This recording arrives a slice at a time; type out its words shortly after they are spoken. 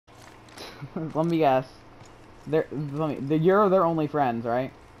Let me guess. You're their only friends,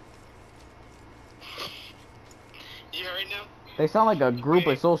 right? You heard now? They sound like a group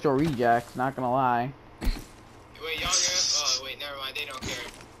of social rejects, not gonna lie. Wait, y'all hear us? Oh, wait, never mind. They don't care.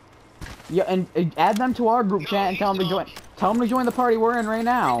 Yeah, and add them to our group chat and tell them to join. Tell them to join the party we're in right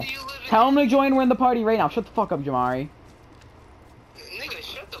now. Tell them to join. We're in the party right now. Shut the fuck up, Jamari. Nigga,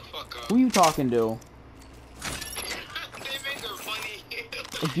 shut the fuck up. Who you talking to? They make her funny.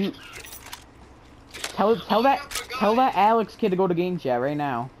 If you tell that Alex kid to go to game chat right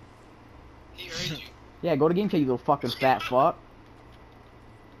now. He heard you. Yeah, go to game chat, you little fucking fat fuck.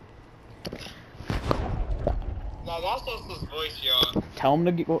 No, that's Russell's voice, y'all. Tell him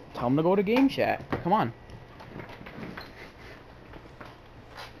to go to game chat. Come on.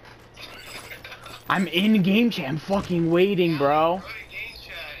 I'm in game chat. I'm fucking waiting, bro. Go to game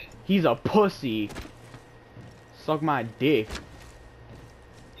chat. He's a pussy. Suck my dick.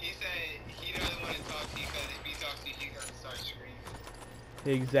 He said he doesn't want to talk to you because if he talks to you, he's gonna start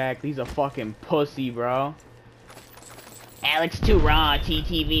screaming. Exactly. He's a fucking pussy, bro. Alex too raw,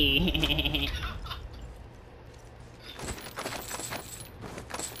 TTV.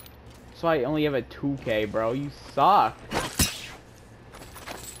 So I only have a 2K, bro. You suck. Oh, you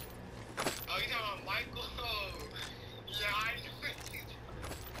talking about Michael? Yeah, I know.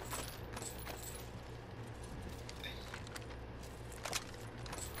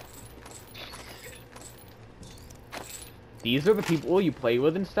 These are the people you play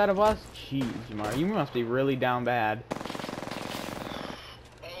with instead of us? Jeez, Jamar, you must be really down bad.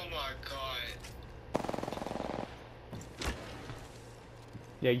 Oh my god.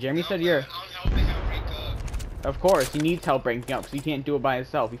 Yeah, Jeremy said you're... I'm helping him break up. Of course, he needs help breaking up because he can't do it by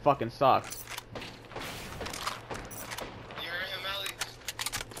himself. He fucking sucks. You heard him, Alex?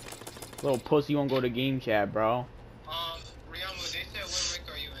 Little pussy won't go to game chat, bro. Riyamu, they said what rank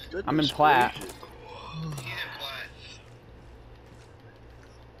are you in? I'm in plat. He's in plat.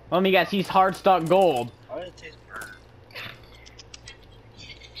 Let me guess, he's hard stuck gold. Why did it taste burnt?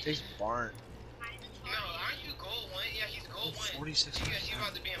 Tastes burnt. No, aren't you gold 1? Yeah, he's gold 1. 46. Yeah, he's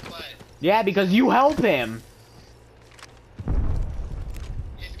about to be in plat. Yeah, because you help him.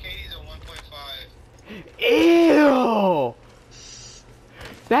 His KD's a 1.5. Ew!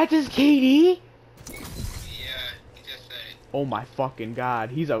 That's his KD? Yeah, he just said it. Oh my fucking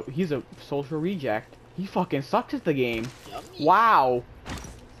god, he's a social reject. He fucking sucks at the game. Yummy. Wow.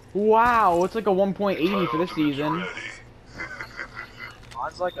 Wow, it's like a 1.80 for this season.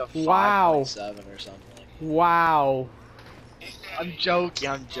 Mine's like a 5.7 Wow. or something. Wow. He said, I'm joking.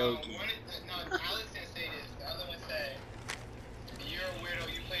 no, Alex didn't say this. The other one said, you're a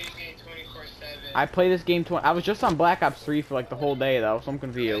weirdo, you play this game 24/7. I play this game I was just on Black Ops 3 for like the whole day though, so I'm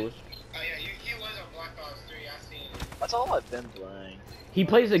confused. Oh yeah, he was on Black Ops 3, I seen it. That's all I've been playing. He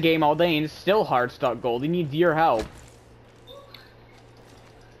plays the game all day and is still hard stuck gold. He needs your help.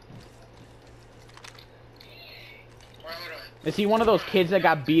 Alright, hold on. Is he one of those kids that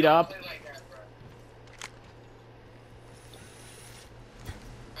got beat up? Play like that, bro.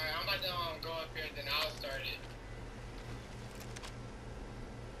 Alright, I'm about to go up here, then I'll start it.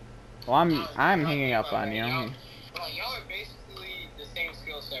 Well, I'm hanging up on you. Y'all are basically the same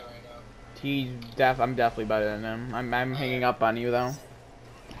skill set right now. I'm definitely better than him. I'm hanging up on you though.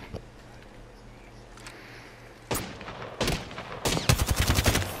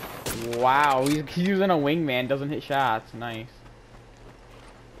 Wow, he's using a wingman, doesn't hit shots. Nice.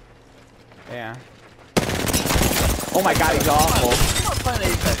 Yeah. Oh my god, he's awful. I'm not playing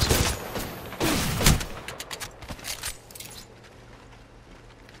Apex.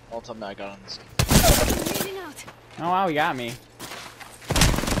 All time I got on this. Oh wow, he got me.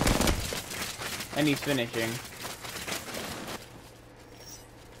 And he's finishing.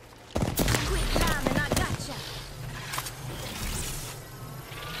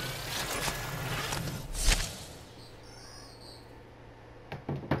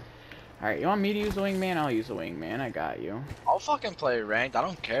 Alright, you want me to use the wingman? I'll use the wingman. I got you. I'll fucking play ranked. I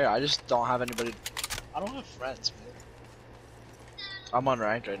don't care. I just don't have anybody. I don't have friends, man. I'm on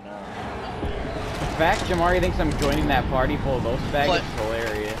ranked right now. The fact Jamari thinks I'm joining that party full of those faggots is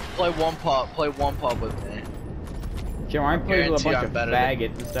hilarious. Play one pub. Play one pub with me. Jamari plays with a bunch of better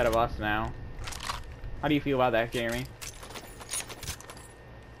faggots instead of us now. How do you feel about that, Jeremy?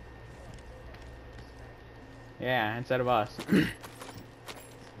 Yeah, instead of us.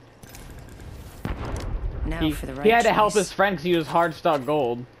 Now for the right he had to help choice. his friend because he was hard stuck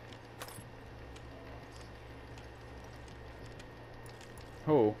gold.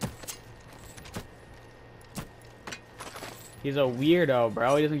 Who? He's a weirdo,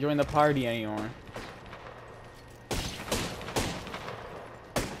 bro. He doesn't join the party anymore.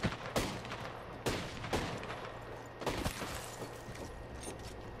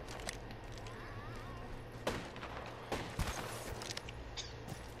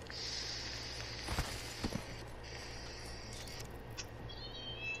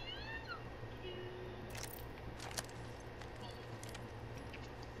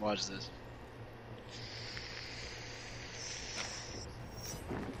 Watch this.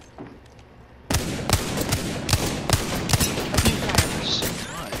 So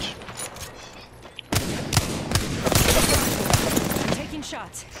much. Taking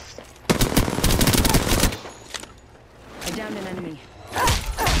shots. I downed an enemy.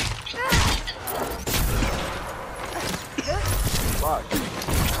 Fuck.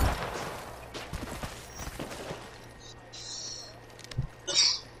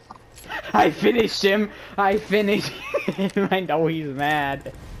 I finished him. I finished him. I know he's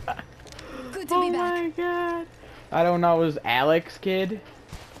mad. Good to Oh be back. my god. I don't know. It was Alex, kid.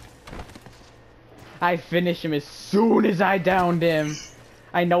 I finished him as soon as I downed him.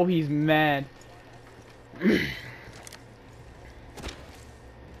 I know he's mad.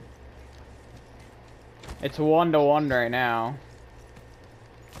 It's 1-1 right now.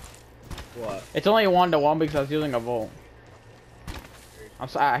 What? It's only 1-1 because I was using a Volt. I'm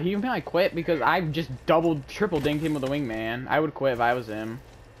sorry, he might quit because I just triple dinged him with a wingman. I would quit if I was him.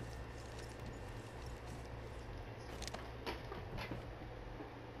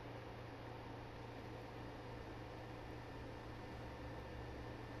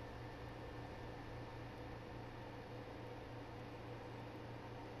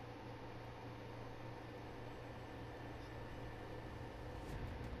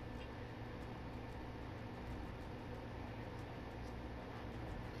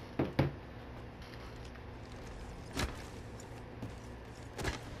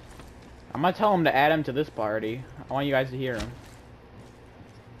 I'm gonna tell him to add him to this party. I want you guys to hear him.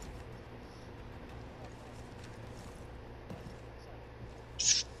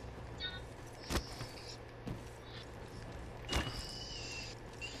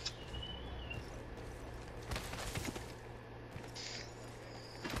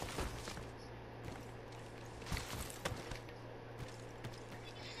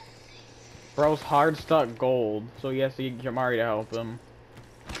 Bro's hard stuck gold, so he has to get Jamari to help him.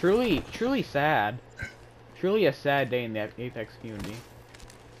 Truly sad. Truly a sad day in the Apex community.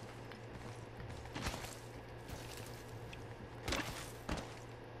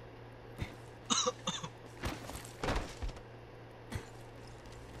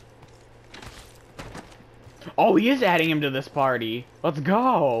 Oh, he is adding him to this party. Let's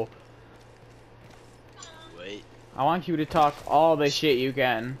go. Wait. I want you to talk all the shit you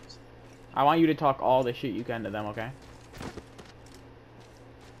can. I want you to talk all the shit you can to them, okay?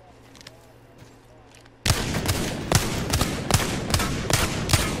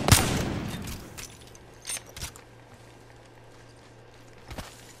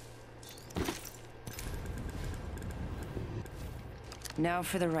 Now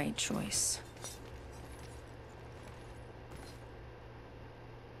for the right choice.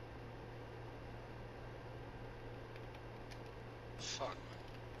 Fuck.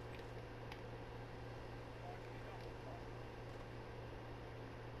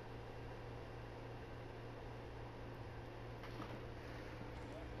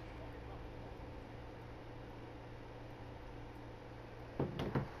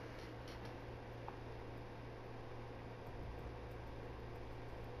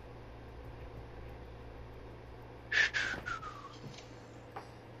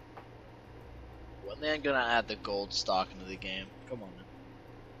 When they gonna add the gold stock into the game? Come on, man.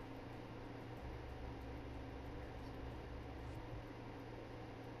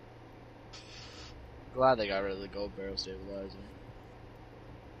 Glad they got rid of the gold barrel stabilizer.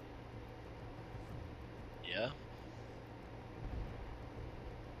 Yeah.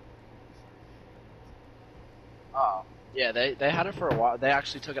 Oh, yeah. They had it for a while. They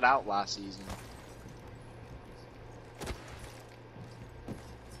actually took it out last season.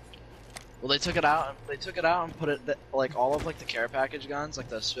 Well, they took it out. They took it out and put it like all of like the care package guns, like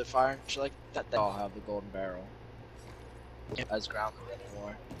the Spitfire and shit like that. They all have the golden barrel. As grounded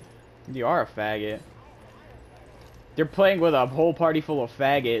anymore. You are a faggot. They're playing with a whole party full of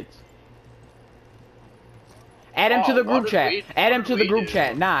faggots. Add him to the group chat. Add him to the group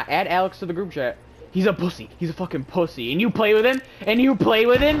chat. Nah, add Alex to the group chat. He's a pussy. He's a fucking pussy. And you play with him? And you play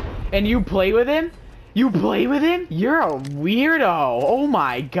with him? And you play with him? You play with him? You're a weirdo. Oh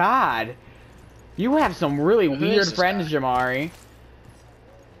my god. You have some really weird friends, Jamari.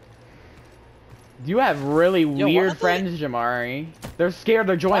 You have really weird friends, Jamari. They're scared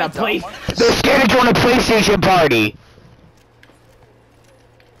to join a place. They're scared to join a PlayStation party.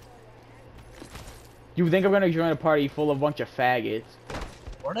 You think I'm gonna join a party full of a bunch of faggots?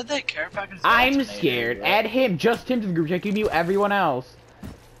 Where did that care package? I'm scared. Add him, just him to the group chat. Give you everyone else.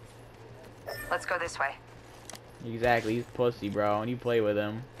 Let's go this way. Exactly, he's pussy, bro, and you play with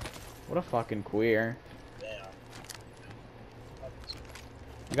him. What a fucking queer. Damn.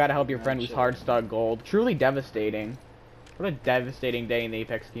 You gotta help your friend who's shit. hard stuck gold. Truly devastating. What a devastating day in the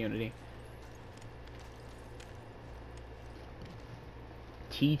Apex community.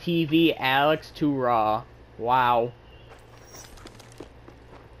 TTV Alex to Raw. Wow.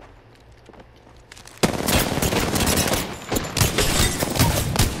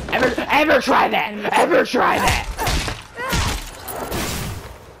 Ever try that? Ever try that?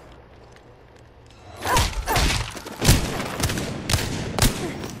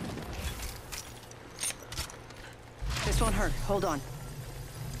 This won't hurt. Hold on.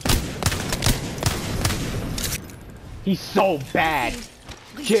 He's so bad.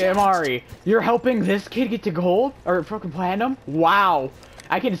 Jamari, you're helping this kid get to gold? Or fucking platinum? Wow.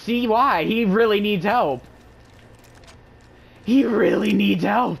 I can see why. He really needs help. He really needs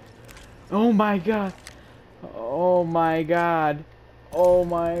help. Oh my god. Oh my god. Oh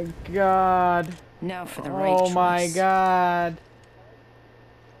my god. Now for the right choice. Oh my god.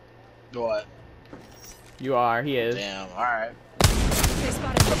 What? You are, he is. Damn, alright. They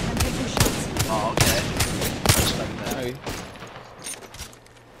spotted me. I'm taking shots. Oh, okay. Respect that. Okay.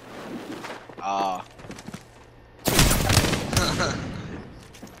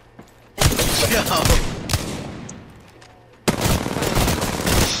 Yo!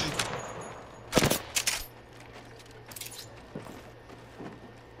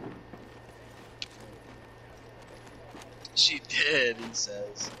 She did, he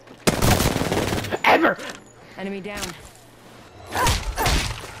says. Ever! Enemy down.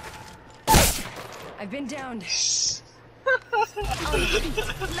 I've been downed.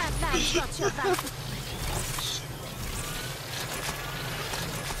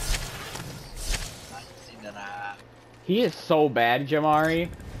 He is so bad, Jamari.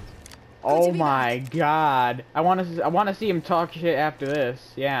 Oh my god. I wanna see him talk shit after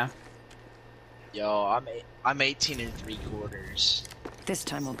this. Yeah. Yo, I'm 18 3/4. This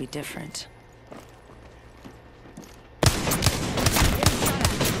time will be different.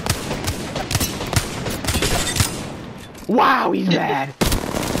 Wow, he's mad.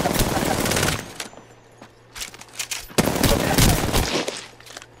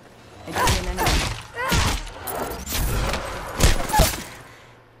 I got an enemy.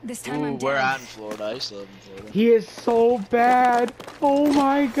 This time I'm Ooh, we're down. out in Florida. I used to live in Florida. He is so bad. Oh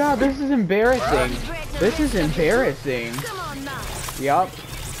my god, this is embarrassing. This is embarrassing. Yup.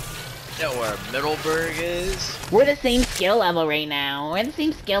 You know where Middleburg is? We're the same skill level right now. We're the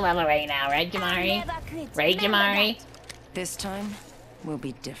same skill level right now, right, Jamari? Right, Jamari? This time will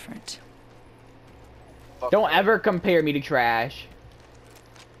be different. Don't ever compare me to trash.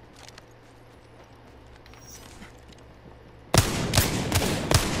 They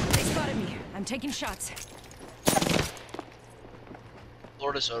spotted me. I'm taking shots.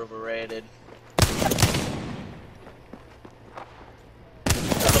 Florida's overrated.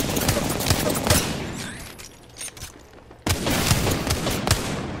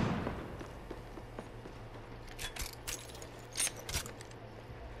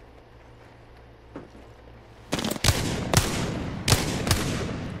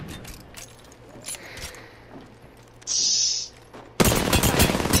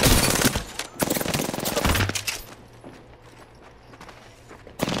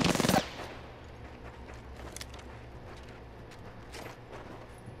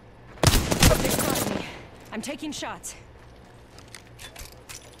 They spotted me. I'm taking shots.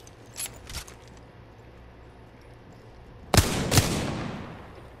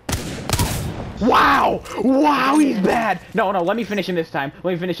 Wow! Wow, he's bad! No, let me finish him this time.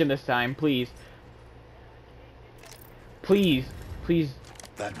 Let me finish him this time, please. Please. Please.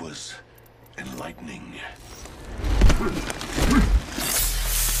 That was enlightening.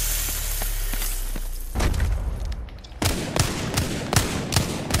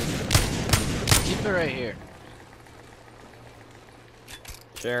 Keep it right here.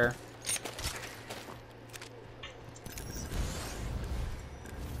 Sure.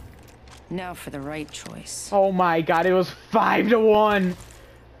 Now for the right choice. Oh my god, it was 5-1.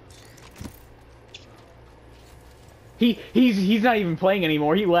 He's not even playing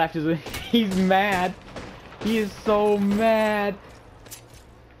anymore. He left. He's mad. He is so mad.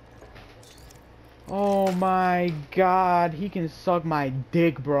 Oh my god, he can suck my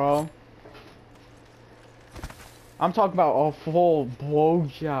dick, bro. I'm talking about a full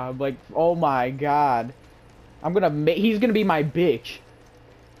blowjob. Like, oh my god. He's gonna be my bitch.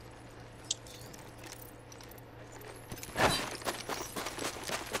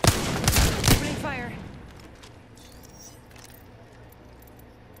 Opening fire.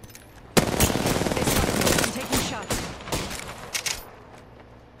 They spotted me. I'm taking shots.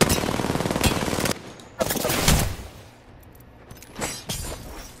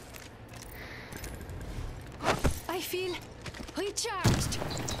 Refill. Recharged.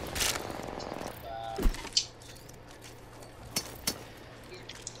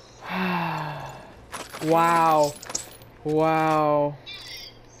 Wow. Wow.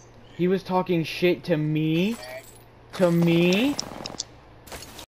 He was talking shit to me? To me?